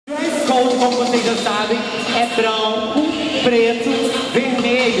code, como vocês já sabem, é branco, preto,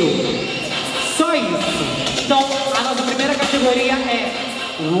 vermelho. Só isso. Então, a nossa primeira categoria é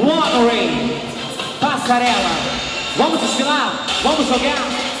Runway, passarela. Vamos desfilar? Vamos jogar?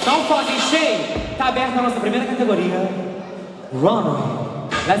 Não foquem cheio. Tá aberta a nossa primeira categoria, Runway.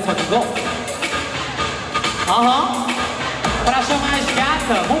 Let's fucking go. Pra achar mais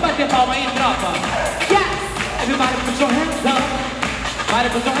gata, vamos bater palma aí, tropa. Yes! Everybody put your hands up. Everybody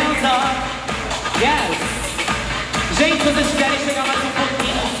put your hands up. Yes! Gente, se vocês quiserem chegar mais um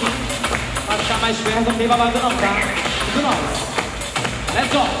pouquinho assim, pra ficar mais perto, não tem babado não, tá? Tudo nosso.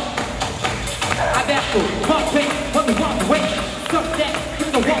 Let's go! Aberto, one way, one way. Stop that, give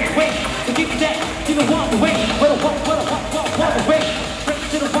me the one way. So give me that, give me one way. One way. Break it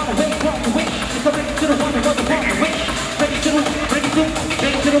to the one way, one way. So break it to the one way, one way. Break it to the, break it to,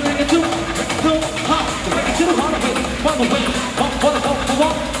 break it to, break it to, huh? Break it to the one way, one way.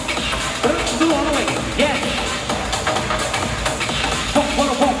 One. Break it to the one way, yeah.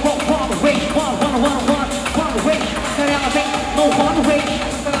 One way, one way. Ela vem, no one way.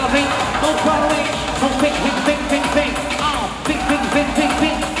 Ela vem, no one way. No vem. Vem.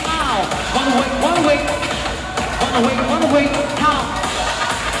 One way. One way. How?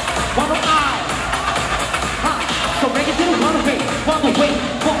 One out. So break it to the one way. One way.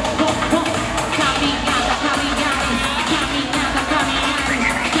 One. Caminhada. Chica, caminhada.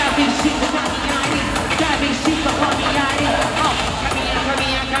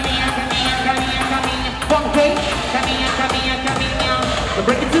 Caminha. One way. Caminha. So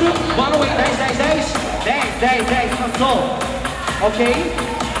break it to the one way. 10. Passou. Ok?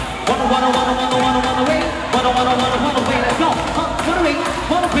 One way. Let's go.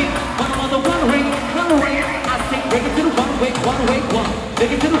 One way. I say break it to the one way.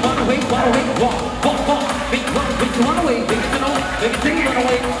 Break it to the one way. Walk. Big one way. Break it to the one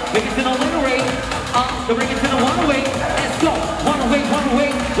way. Break it to the one way. So break it to the one way. Let's go. One way.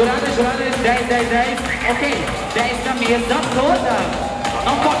 Juradas, 10. Ok. 10 da mesa toda.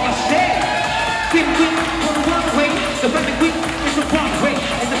 Não pode encher. Family Queen, one way. The Family Queen is the one way.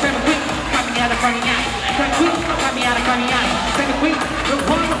 It's the Family Queen. Caminhada. Family Queen, caminhada. Family Queen, the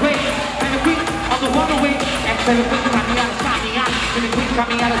one way. Family Queen on the one way. And Family Queen, caminhada. Family Queen,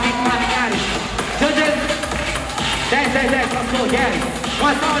 caminhadas. Judges, 10. Passou, yes.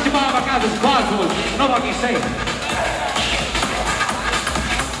 Uma salva de palmas pra casa dos cosmos. Não vou aqui cheio.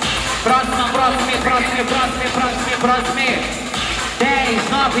 Próxima. 10,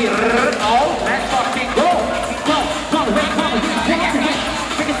 9, all, let's fucking go. One way.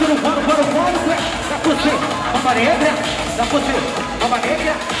 Take it to the one way. Dá você, Mamba Negra. Mamba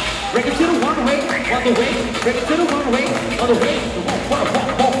Negra. Break it to the one way. Break it to the one way.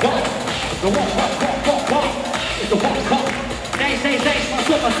 The walk. It's the walk. 10.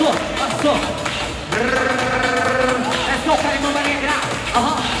 Passou. Let's go, cara, Mamba Negra.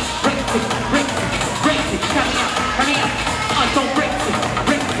 Break it. Caminha. So break it to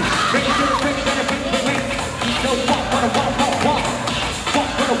the break. So walk.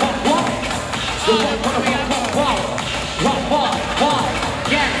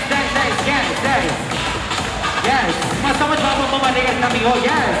 Yes. Uma salva de palmas, Mamba Negra caminhou,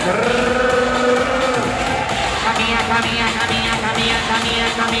 yes.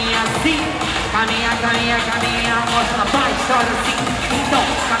 Caminha, sim. Caminha, mostra a história, sim. Então,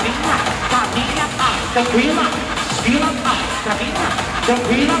 caminha, tranquila, desfila, caminha,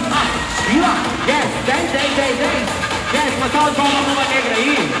 tranquila, desfila. Yes, 10. Yes, uma salva de palmas, Mamba Negra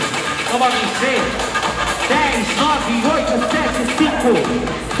aí. Vamos vencer. 10, 9, 8, 7, 5,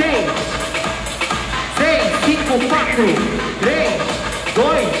 6, 5, 4, 3,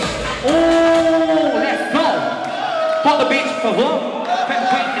 2, 1. Let's go. Paula beat, por favor.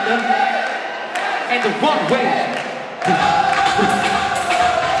 And the one way.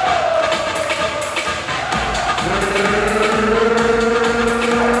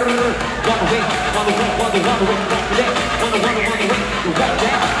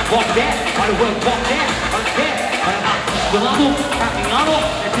 Caminhando,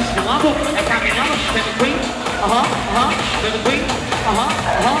 desfilando, caminhando, Family Queen, Family Queen,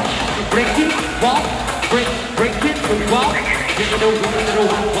 break it, walk, break it, walk, take it over,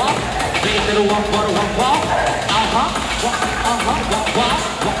 walk, take it over, walk,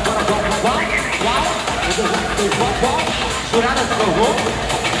 Juradas for Rull,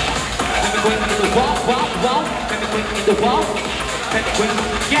 Family Queen in the walk, Family Queen in the walk, Family Queen,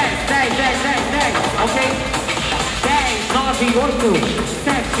 yes, 10, okay? 10, 9, 8,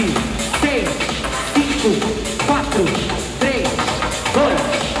 7, 6, 5, 4, 3,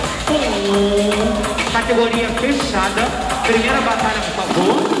 2, 1. Categoria fechada. Primeira batalha, por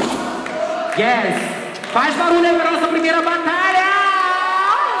favor. Yes. Faz barulho aí pra nossa primeira batalha.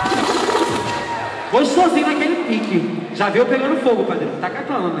 Gostosinho naquele pique. Já veio pegando fogo, padrinho. Tá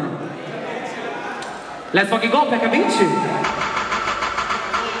catando, né? Let's fucking go, pega 20.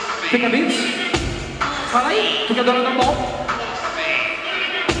 Pega 20. Fala aí, tu que é dona da bola.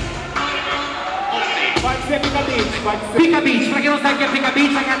 Pode ser pica beat, pode ser. Pica beat, pra quem não sabe o que é pica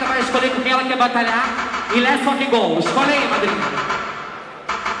beat, a gata vai escolher com quem ela quer batalhar. E let's fucking go. Escolhe aí, madrinha.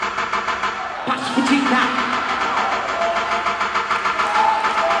 Parte fudida.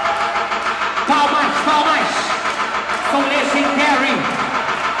 Palmas, palmas. São legendary.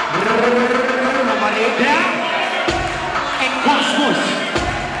 Uma negra. Em Cosmos.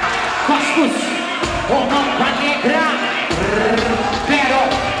 Cosmos. Mamba negra. Pero.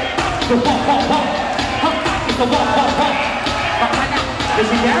 Do bom, bom, bom. Isso bom, bom, bom. Batalha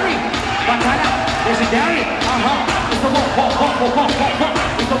legendary. Batalha legendary. Isso bom, bom, bom, bom, bom, bom.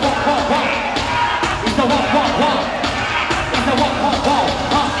 Isso bom, bom, bom. Isso bom, bom, bom. Isso bom, bom, bom.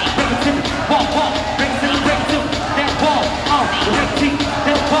 Break it to me. Bom, bom. Break it to me, break it to me. That ball. Break it to me.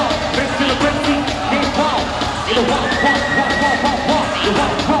 That ball. Break it to me, break it to me. That ball. It's a walk, walk, walk, walk, walk, walk. The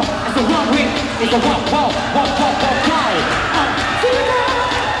walk, walk. It's a runway. It's a walk, walk, walk, walk, walk, fly.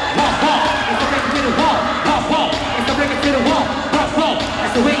 Walk, walk. It's a break it to the wall. Walk, walk. It's a break it to the wall. Walk, walk.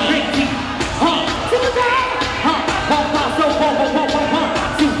 That's the way it breaks it. Walk, walk, so walk, walk, walk, walk, walk.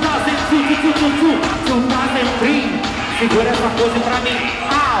 2002, 2003. Segura essa pose pra mim.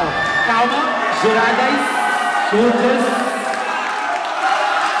 Au. Calma. Juradas. Juntas.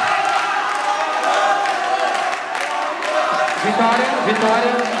 Vitória,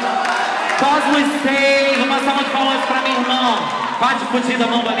 vitória. Cosmos 6. Uma salva de palmas pra minha irmã. Bate fudida,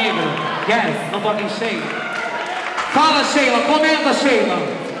 Mamba Negra. Yes, não toquem cheio. Fala, Sheila. Comenta, Sheila.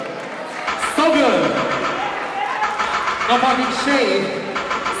 So good. Não toquem cheio.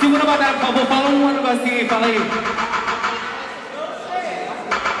 Segura a batalha, por favor. Fala um negocinho aí. Fala aí.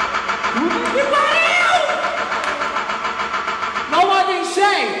 Que pariu! Não toquem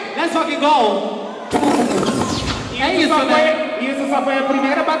cheio. Let's fucking go. É isso, né? Isso só foi a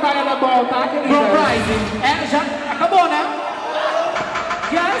primeira batalha da Ball, tá, querida? Reprising. É, já acabou, né?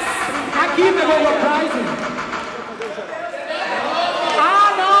 Yes. Aqui pegou o reprising. Ah,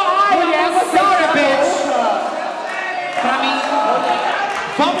 não. Ai, mulher, você sorry, bitch. Pra mim.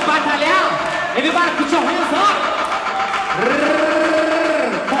 Vamos batalhar? Everybody put your hands up.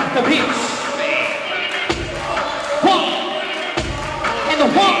 Pump the beach. Walk. And the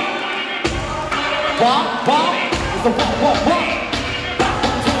walk. Walk, walk. It's a walk, walk, walk.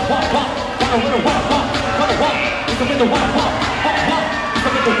 Walk, walk. Wanna win a walk, walk. Wanna walk. It's a win the walk, walk. Walk, walk. It's a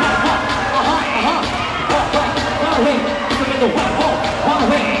win the walk, walk. Walk, walk. Wanna win. It's a win the walk, walk. Wanna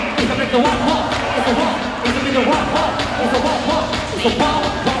win. It's a win the walk, walk. It's a walk. It's a win the walk, walk. It's a walk, walk. It's a walk,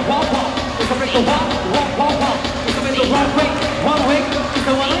 walk, walk, walk. It's a win the walk, walk, walk, walk. It's a win the wrong way. One way. It's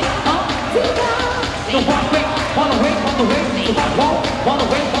a one way. The walk way. One way. One way. The walk, walk. One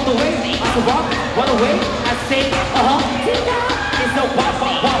way. One way. It's a walk. One way. I say, it's a walk,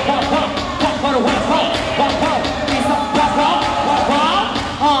 walk, walk, walk, walk. Walk, walk, walk, walk, walk, walk. It's a walk, walk, walk, walk.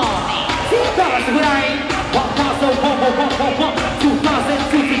 Segura aí. Walk, walk, so walk, walk, walk, walk, walk.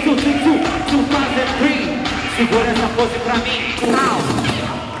 2002, 2003. Segura essa pose pra mim.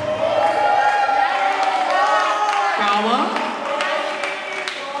 Calma.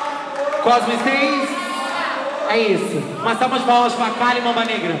 Cosmos 6. É isso. Uma salva de palmas pra Kali e Mamba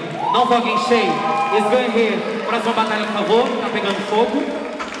Negra. Não foguem cheio. Let's go here. Próxima batalha, por favor. Tá pegando fogo.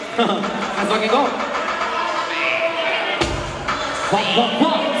 Mas foguem go. Walk, walk,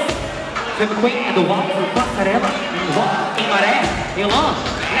 walk. Femme Queen é do walk. Passarela. Walk. Em Maré. Elã.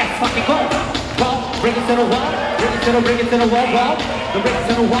 Let's fucking go. Walk. Bring it to the wall. Bring it to the, bring it to the wall, wall. The bring it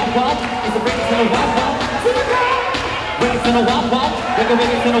to the wall, wall. It's a bring it to the wall, wall. Bring it to the wall, wall. Bring it to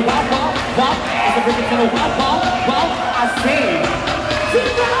the wall, wall, wall. It's a bring it to the wall, wall, wall. I say.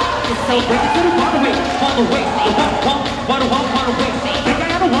 It's so bring it to the runway, runway, the runway. Think I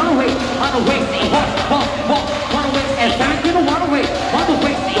gotta runway, runway, the walk, runway, and back to the runway,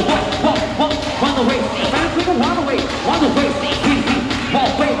 runway, the walk, runway, and back to the runway, runway,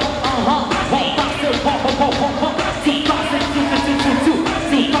 walkway, walk back to walk, 2002,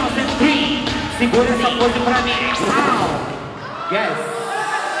 2003. Segura essa pose pra mim. Yes.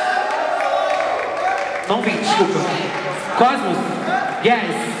 Não vim, desculpa. Cosmos.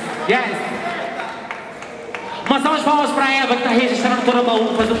 Yes. Yes. Uma salva de palmas pra Eva, que tá registrando toda a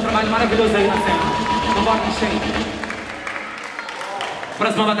baú, fazendo um trabalho maravilhoso aí na cena. Não bota cheio.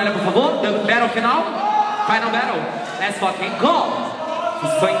 Próxima batalha, por favor. The battle final. Final battle. Let's fucking go.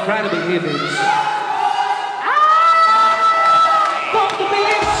 It's so incredible here, bitch. Pump the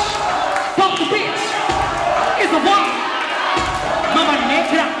bitch. Pump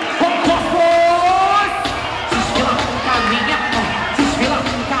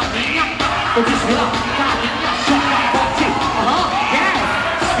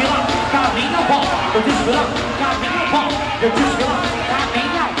desfilar, caminho bom, eu desfilar,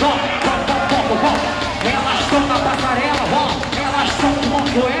 caminha bom, bom. Elas estão na passarela, bom, elas estão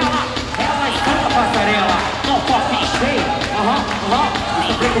com ela, elas estão na passarela, não foca em cheio,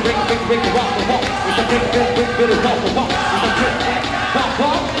 Isso é break, bom, Isso é break, bom, Isso é break, bom, Isso é break,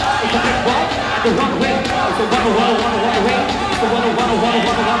 bom, It's a big ball, the runway. It's a runaway. It's a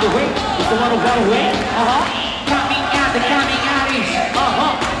runaway. It's a runaway. Caminhadas.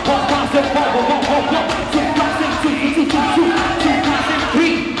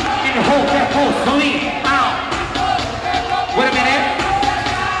 2003, and hold that pose, swing out. Wait a minute.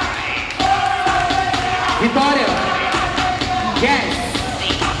 Vitória. Yes.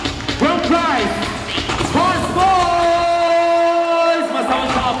 Grand prize.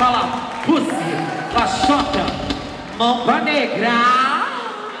 Pra lá, Pussy, Lachota, Mamba Negra.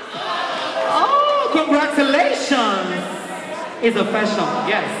 Oh, congratulations! It's a fashion,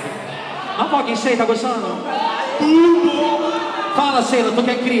 yes. Não pode encher, tá gostando? Tudo! Fala, Sheila, tu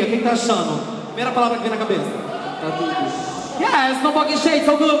que é cria, o que tá achando? Primeira palavra que vem na cabeça. Tá tudo. Yes, não pode encher,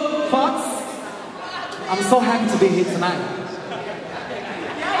 so good. Fox? I'm so happy to be here tonight.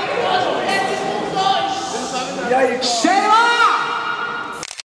 E aí? Sheila!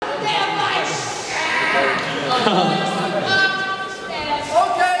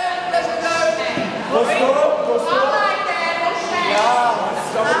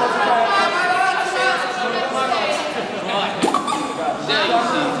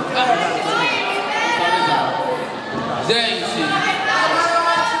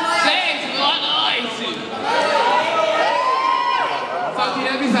 Gente, boa noite! Só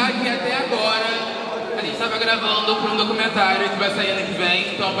queria avisar que até agora a gente estava gravando para um documentário que vai sair ano que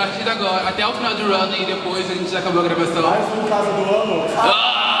vem. Então a partir de agora, até o final do run e depois a gente já acabou a gravação. Mais um Casa do Ano.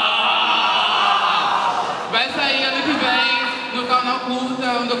 Vai sair ano que vem no canal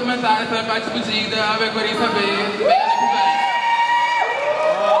Curta, um documentário sobre a parte fugida. Vai querer saber, vem ano que vem.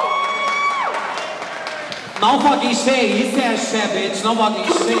 Não pode encher, isso é axé, bitch, não pode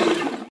encher.